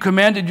word that you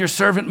commanded your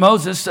servant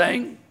Moses,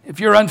 saying, if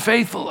you're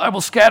unfaithful, I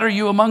will scatter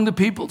you among the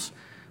peoples.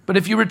 But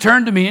if you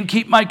return to me and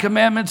keep my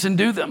commandments and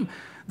do them,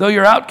 though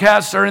your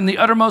outcasts are in the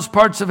uttermost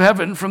parts of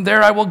heaven, from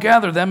there I will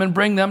gather them and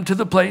bring them to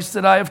the place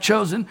that I have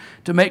chosen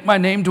to make my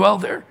name dwell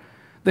there.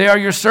 They are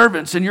your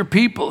servants and your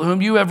people, whom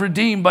you have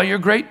redeemed by your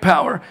great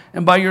power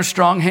and by your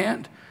strong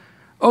hand.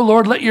 O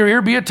Lord, let your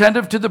ear be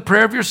attentive to the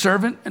prayer of your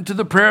servant and to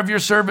the prayer of your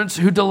servants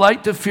who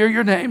delight to fear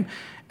your name,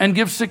 and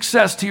give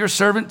success to your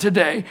servant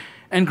today,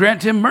 and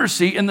grant him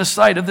mercy in the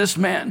sight of this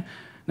man.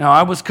 Now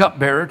I was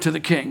cupbearer to the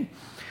king.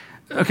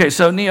 Okay,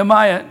 so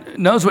Nehemiah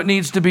knows what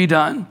needs to be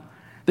done.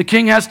 The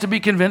king has to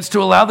be convinced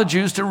to allow the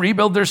Jews to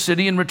rebuild their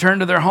city and return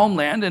to their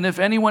homeland. And if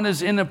anyone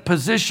is in a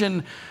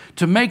position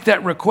to make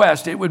that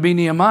request, it would be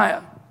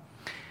Nehemiah.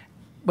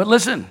 But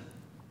listen,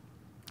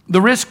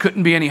 the risk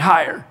couldn't be any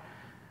higher,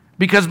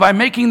 because by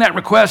making that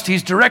request,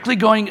 he's directly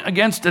going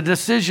against a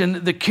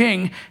decision the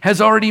king has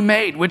already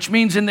made, which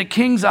means in the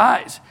king's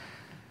eyes,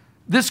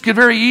 this could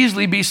very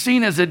easily be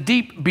seen as a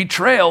deep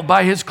betrayal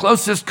by his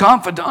closest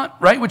confidant,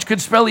 right? Which could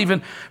spell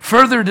even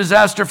further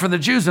disaster for the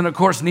Jews and, of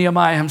course,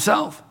 Nehemiah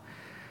himself.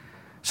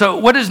 So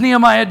what does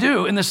Nehemiah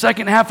do? In the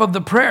second half of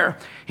the prayer,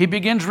 he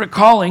begins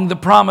recalling the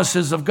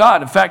promises of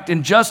God. In fact,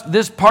 in just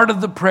this part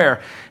of the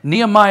prayer,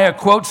 Nehemiah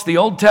quotes the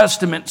Old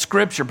Testament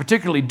scripture,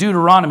 particularly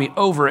Deuteronomy,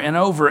 over and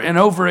over and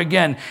over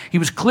again. He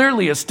was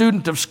clearly a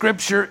student of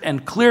scripture,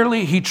 and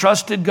clearly he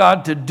trusted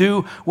God to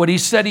do what he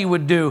said he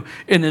would do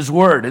in his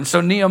word. And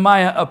so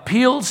Nehemiah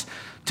appeals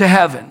to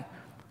heaven,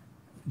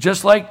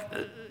 just like,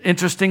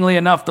 interestingly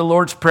enough, the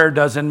Lord's Prayer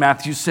does in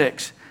Matthew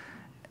 6.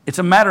 It's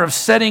a matter of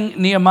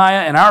setting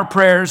Nehemiah and our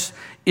prayers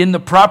in the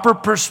proper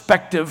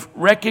perspective,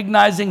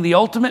 recognizing the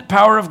ultimate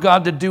power of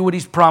God to do what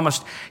he's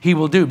promised he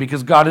will do,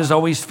 because God is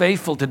always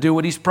faithful to do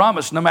what he's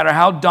promised, no matter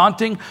how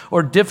daunting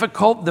or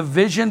difficult the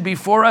vision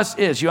before us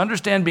is. You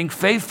understand, being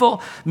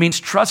faithful means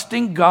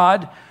trusting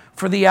God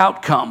for the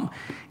outcome,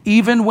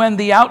 even when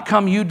the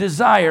outcome you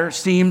desire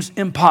seems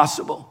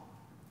impossible.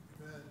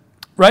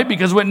 Right?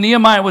 Because what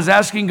Nehemiah was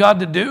asking God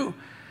to do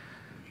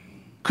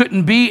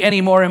couldn't be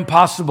any more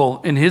impossible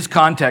in his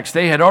context.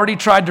 They had already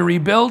tried to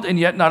rebuild, and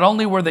yet not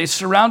only were they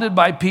surrounded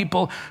by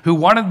people who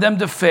wanted them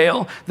to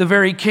fail, the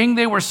very king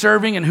they were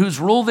serving and whose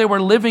rule they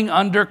were living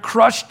under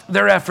crushed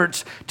their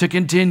efforts to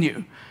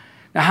continue.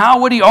 Now,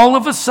 how would he all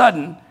of a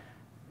sudden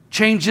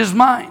change his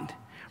mind?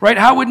 Right?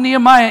 How would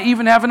Nehemiah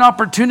even have an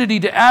opportunity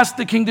to ask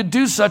the king to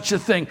do such a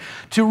thing,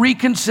 to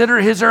reconsider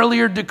his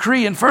earlier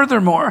decree? And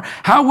furthermore,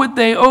 how would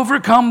they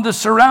overcome the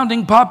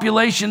surrounding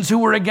populations who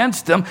were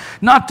against them?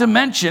 Not to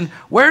mention,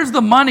 where's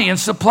the money and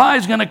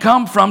supplies going to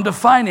come from to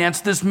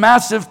finance this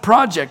massive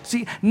project?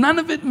 See, none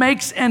of it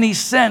makes any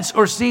sense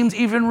or seems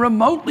even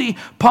remotely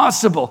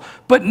possible.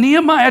 But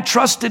Nehemiah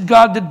trusted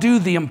God to do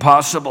the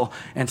impossible,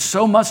 and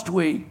so must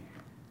we.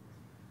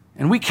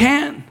 And we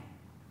can.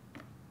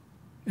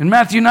 In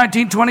Matthew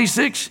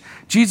 19:26,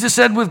 Jesus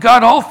said, with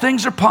God, all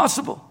things are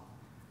possible.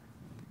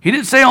 He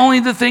didn't say only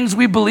the things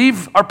we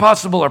believe are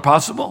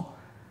possible.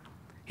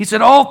 He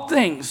said all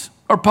things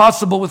are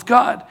possible with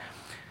God.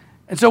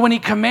 And so when he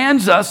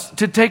commands us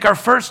to take our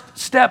first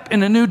step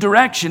in a new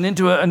direction,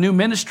 into a new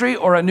ministry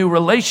or a new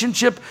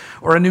relationship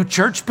or a new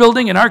church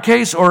building, in our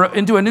case, or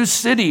into a new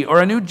city or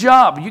a new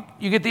job,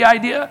 you get the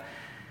idea?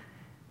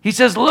 He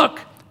says, look,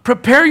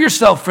 prepare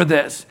yourself for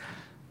this,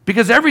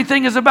 because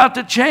everything is about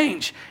to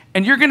change.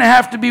 And you're going to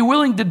have to be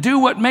willing to do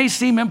what may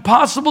seem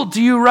impossible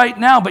to you right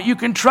now, but you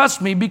can trust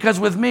me,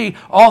 because with me,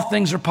 all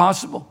things are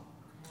possible.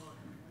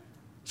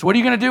 So what are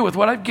you going to do with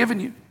what I've given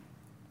you?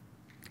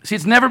 See,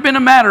 it's never been a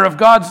matter of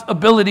God's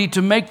ability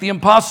to make the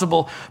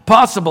impossible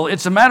possible.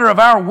 It's a matter of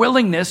our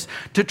willingness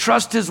to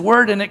trust his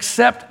word and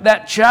accept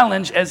that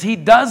challenge as he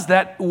does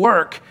that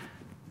work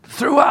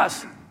through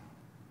us.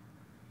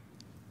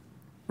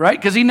 Right?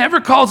 Because he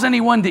never calls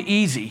anyone to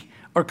easy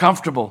or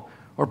comfortable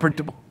or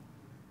predictable.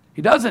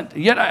 He doesn't.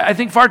 Yet I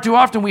think far too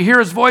often we hear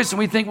his voice and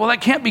we think, well,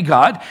 that can't be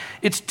God.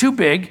 It's too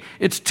big.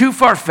 It's too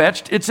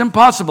far-fetched. It's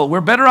impossible.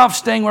 We're better off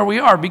staying where we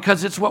are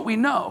because it's what we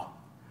know.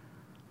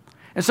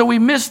 And so we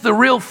miss the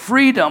real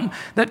freedom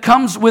that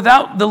comes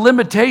without the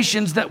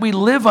limitations that we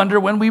live under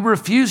when we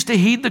refuse to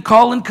heed the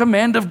call and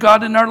command of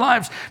God in our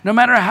lives, no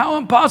matter how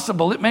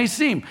impossible it may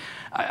seem.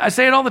 I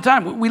say it all the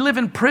time. We live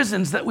in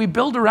prisons that we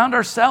build around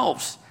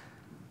ourselves.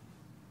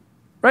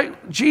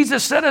 Right?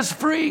 Jesus set us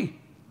free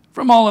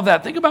from all of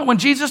that. Think about when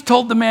Jesus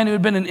told the man who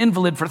had been an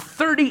invalid for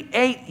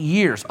 38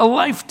 years, a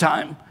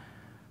lifetime.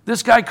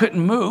 This guy couldn't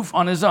move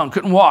on his own,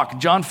 couldn't walk.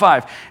 John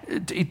 5.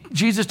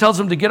 Jesus tells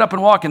him to get up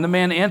and walk, and the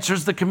man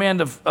answers the command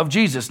of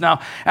Jesus.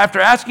 Now, after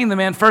asking the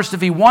man first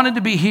if he wanted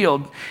to be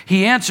healed,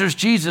 he answers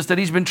Jesus that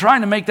he's been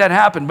trying to make that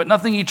happen, but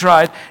nothing he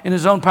tried in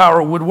his own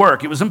power would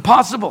work. It was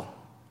impossible.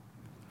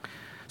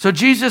 So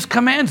Jesus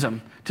commands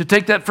him to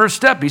take that first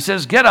step. He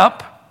says, get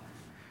up,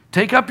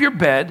 take up your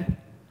bed,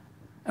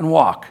 and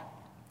walk.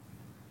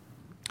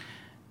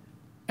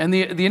 And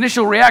the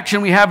initial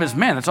reaction we have is,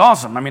 man, that's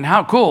awesome. I mean,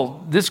 how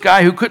cool. This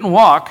guy who couldn't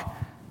walk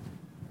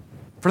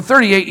for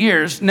 38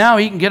 years, now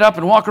he can get up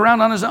and walk around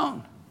on his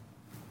own.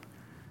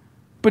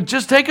 But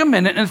just take a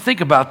minute and think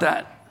about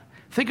that.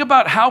 Think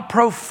about how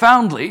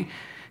profoundly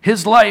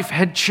his life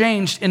had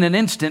changed in an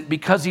instant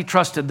because he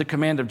trusted the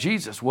command of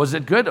Jesus. Was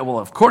it good? Well,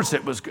 of course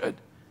it was good.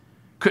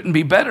 Couldn't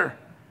be better.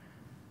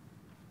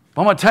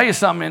 But I'm going to tell you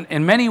something.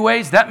 In many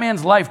ways, that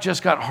man's life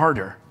just got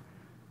harder.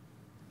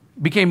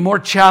 Became more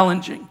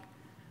challenging.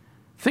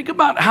 Think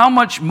about how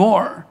much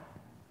more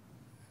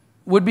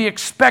would be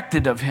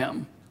expected of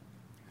him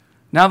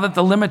now that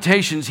the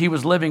limitations he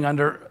was living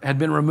under had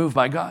been removed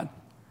by God.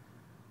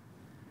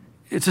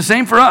 It's the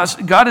same for us.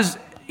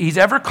 He's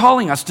ever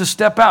calling us to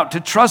step out, to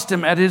trust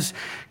him at his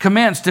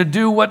commands, to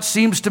do what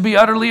seems to be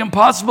utterly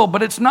impossible.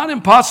 But it's not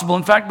impossible.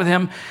 In fact, with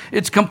him,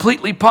 it's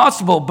completely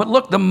possible. But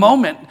look, the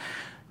moment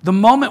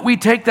we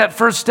take that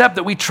first step,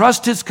 that we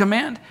trust his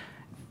command,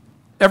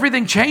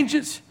 everything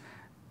changes.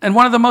 And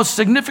one of the most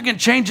significant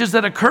changes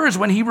that occurs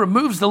when he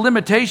removes the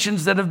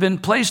limitations that have been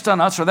placed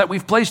on us or that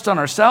we've placed on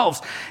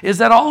ourselves is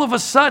that all of a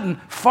sudden,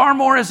 far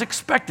more is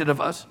expected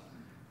of us.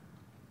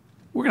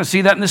 We're going to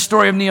see that in this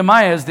story of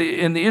Nehemiah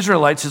in the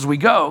Israelites as we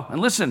go. And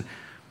listen,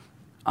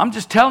 I'm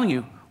just telling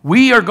you,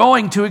 we are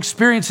going to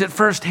experience it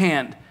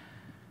firsthand.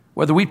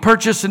 Whether we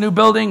purchase a new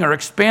building or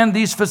expand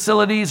these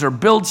facilities or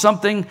build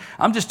something,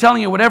 I'm just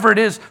telling you, whatever it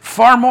is,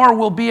 far more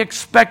will be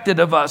expected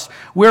of us.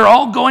 We're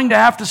all going to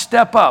have to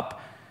step up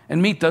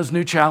and meet those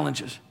new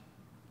challenges.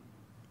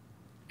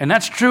 And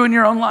that's true in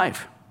your own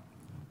life.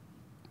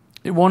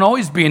 It won't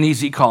always be an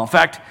easy call. In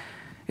fact,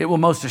 It will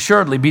most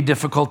assuredly be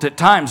difficult at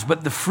times,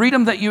 but the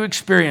freedom that you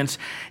experience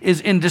is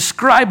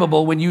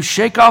indescribable when you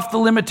shake off the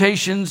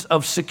limitations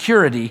of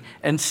security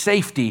and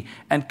safety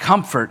and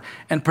comfort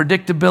and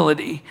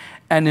predictability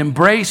and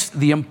embrace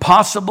the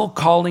impossible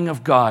calling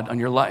of God on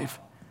your life.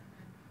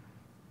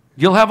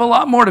 You'll have a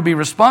lot more to be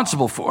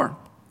responsible for,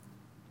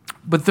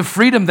 but the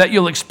freedom that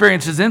you'll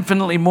experience is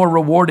infinitely more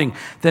rewarding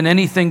than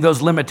anything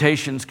those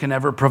limitations can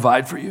ever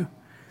provide for you.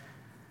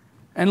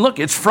 And look,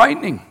 it's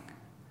frightening.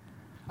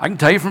 I can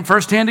tell you from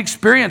firsthand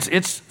experience,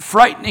 it's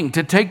frightening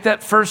to take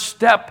that first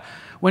step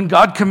when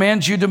God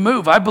commands you to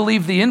move. I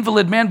believe the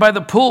invalid man by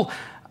the pool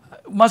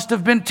must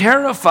have been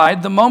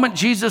terrified the moment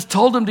Jesus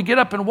told him to get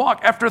up and walk.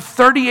 After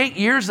 38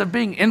 years of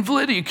being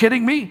invalid, are you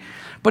kidding me?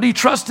 But he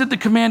trusted the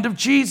command of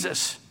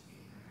Jesus.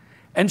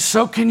 And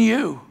so can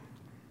you.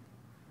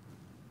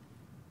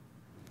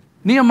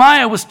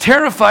 Nehemiah was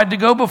terrified to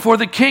go before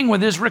the king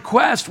with his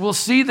request. We'll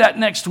see that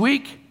next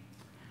week.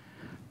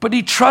 But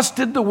he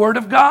trusted the word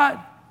of God.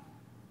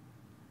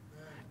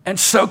 And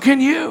so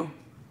can you.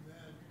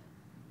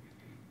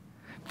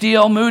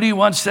 D.L. Moody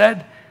once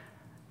said,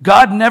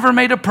 God never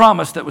made a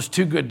promise that was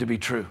too good to be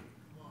true.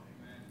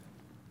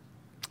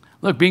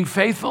 Look, being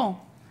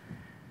faithful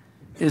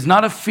is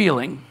not a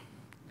feeling.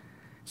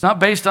 It's not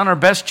based on our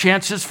best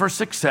chances for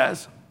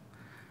success.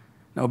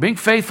 No, being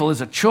faithful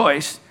is a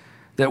choice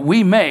that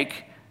we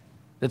make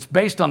that's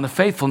based on the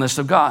faithfulness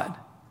of God.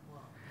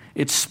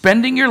 It's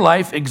spending your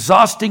life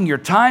exhausting your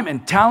time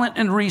and talent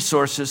and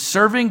resources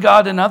serving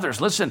God and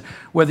others. Listen,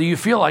 whether you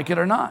feel like it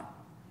or not.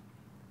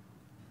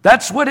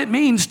 That's what it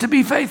means to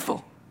be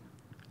faithful.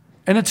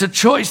 And it's a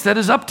choice that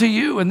is up to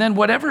you. And then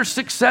whatever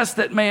success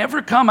that may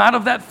ever come out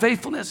of that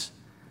faithfulness,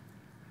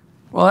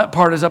 well, that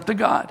part is up to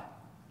God.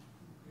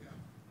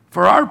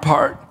 For our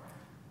part,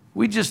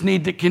 we just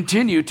need to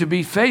continue to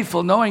be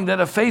faithful, knowing that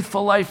a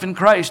faithful life in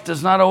Christ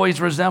does not always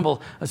resemble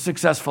a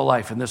successful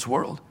life in this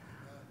world.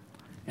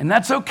 And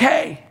that's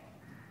okay,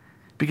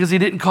 because he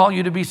didn't call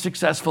you to be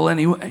successful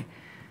anyway.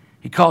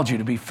 He called you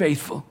to be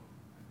faithful.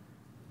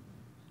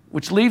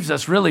 Which leaves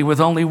us really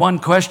with only one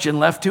question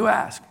left to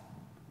ask.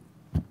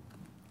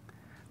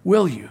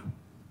 Will you?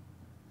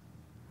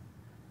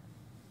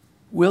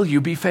 Will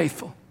you be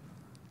faithful?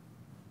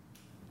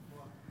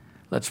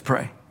 Let's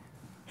pray.